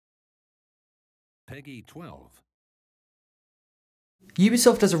Peggy 12.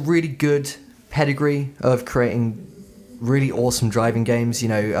 Ubisoft has a really good pedigree of creating really awesome driving games. You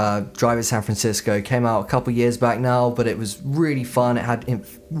know, Drive San Francisco came out a couple years back now, but it was really fun. It had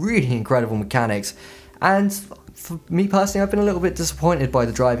really incredible mechanics. And for me personally, I've been a little bit disappointed by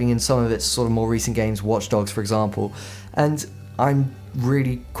the driving in some of its sort of more recent games, Watch Dogs, for example. And I'm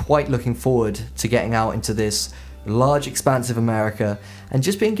really quite looking forward to getting out into this large, expansive America and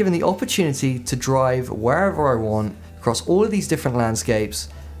just being given the opportunity to drive wherever I want across all of these different landscapes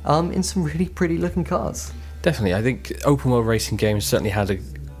in some really pretty looking cars. Definitely, I think open world racing games certainly had a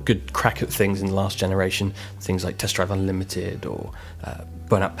good crack at things in the last generation. Things like Test Drive Unlimited or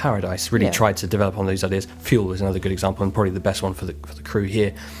Burnout Paradise really tried to develop on those ideas. Fuel is another good example and probably the best one for the crew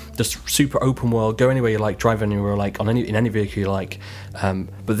here. Just super open world, go anywhere you like, drive anywhere you like, in any vehicle you like.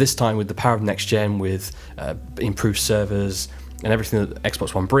 But this time with the power of next gen, with improved servers and everything that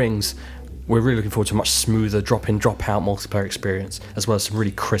Xbox One brings, we're really looking forward to a much smoother drop-in, drop-out multiplayer experience, as well as some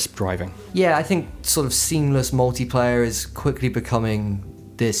really crisp driving. Yeah, I think sort of seamless multiplayer is quickly becoming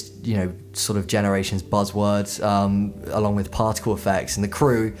this, you know, sort of generation's buzzwords, along with particle effects, and the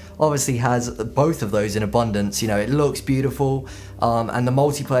crew obviously has both of those in abundance. You know, it looks beautiful, and the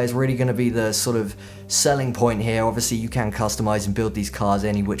multiplayer is really going to be the sort of selling point here. Obviously, you can customize and build these cars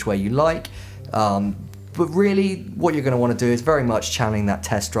any which way you like. But really, what you're going to want to do is very much channeling that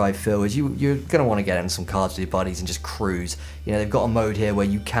test drive feel. Is you're going to want to get in some cars with your buddies and just cruise. You know, they've got a mode here where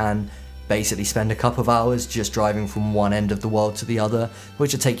you can basically spend a couple of hours just driving from one end of the world to the other,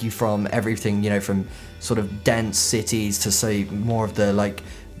 which will take you from everything, you know, from sort of dense cities to say more of the like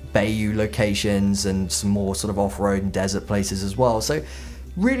bayou locations and some more sort of off-road and desert places as well. So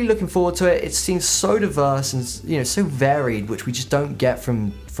really looking forward to it. It seems so diverse and, you know, so varied, which we just don't get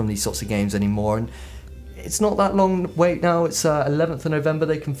from these sorts of games anymore. And it's not that long wait now. It's 11th of November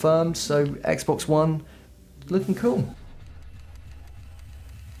they confirmed, so Xbox One looking cool.